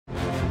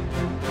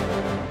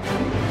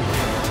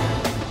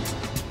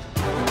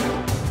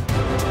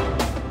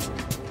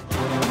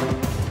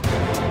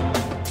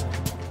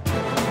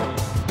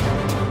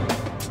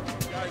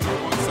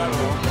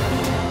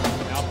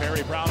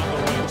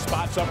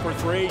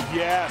three,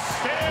 yes.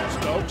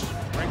 Stokes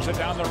brings it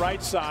down the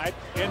right side,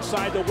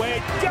 inside to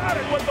Wade, got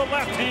it with the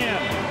left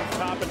hand.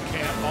 Top and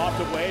Cam, off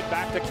to Wade,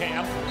 back to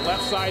Cam,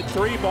 left side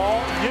three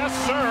ball, yes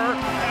sir,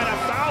 and a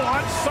foul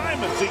on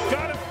Simons, he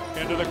got it.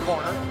 Into the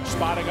corner,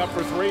 spotting up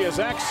for three is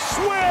X,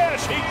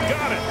 swish, he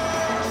got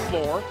it.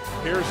 Floor,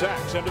 here's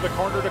X, into the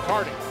corner to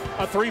Cardi.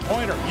 A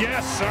three-pointer,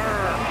 yes sir,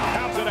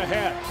 counts it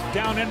ahead,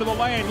 down into the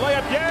lane,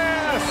 layup,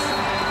 yes!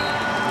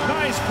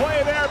 Nice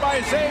play there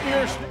by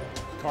Xavier.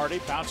 Cardi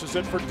bounces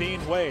it for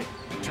Dean Wade.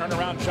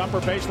 Turnaround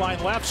jumper,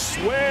 baseline left,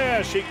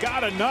 swish, he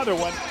got another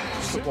one.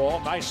 The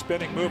ball, nice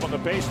spinning move on the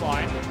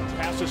baseline,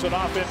 passes it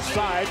off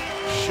inside,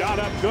 shot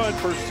up good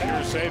for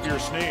Xavier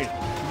Sneed.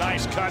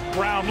 Nice cut,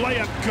 Brown,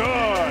 layup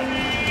good.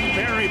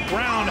 Barry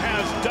Brown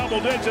has double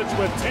digits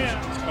with 10.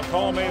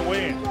 McCall may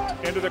win.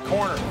 Into the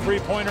corner,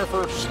 three-pointer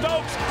for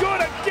Stokes,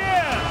 good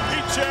again.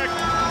 He checked.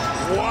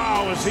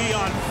 Wow, is he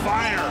on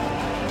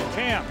fire.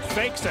 Cam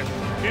fakes it,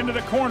 into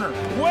the corner.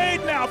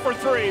 Wade now for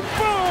three,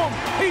 boom,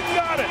 he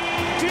got it.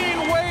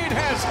 Dean Wade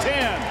has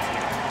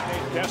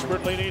 10. He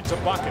desperately needs a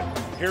bucket.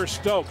 Here's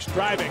Stokes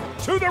driving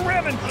to the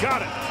rim and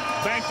got it.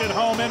 Banked it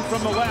home in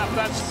from the left,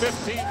 that's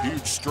 15.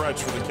 Huge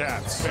stretch for the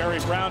Cats. Barry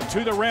Brown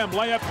to the rim,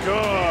 layup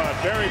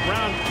good. Barry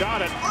Brown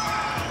got it.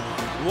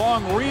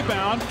 Long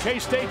rebound,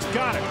 K-State's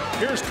got it.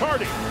 Here's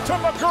Cardi to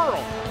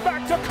McGurl,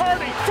 back to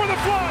Cardi for the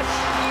flush.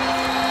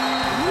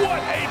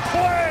 What a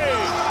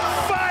play!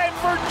 5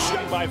 for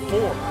J by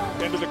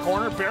 4. Into the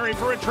corner, Barry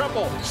for a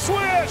triple.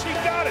 Swish, he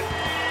got it.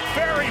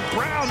 Barry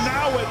Brown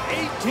now with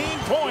 18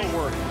 points.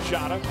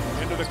 Shot him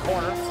into the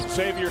corner.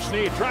 Xavier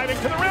Sneed driving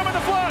to the rim and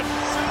the flush.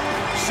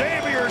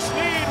 Xavier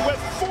Sneed with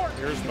 4.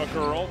 Here's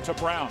McGurl to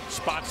Brown.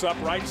 Spots up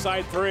right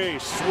side three.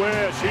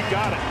 Swish, he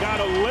got it. Got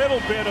a little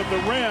bit of the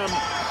rim,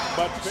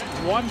 but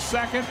 1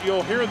 second,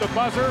 you'll hear the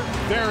buzzer.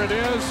 There it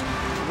is.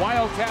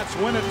 Wildcats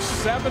win it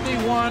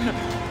 71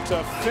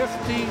 to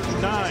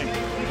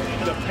 59.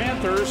 The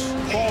Panthers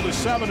fall to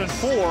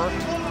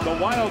 7-4.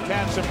 The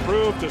Wildcats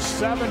improve to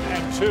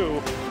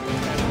 7-2.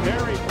 And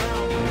Barry Brown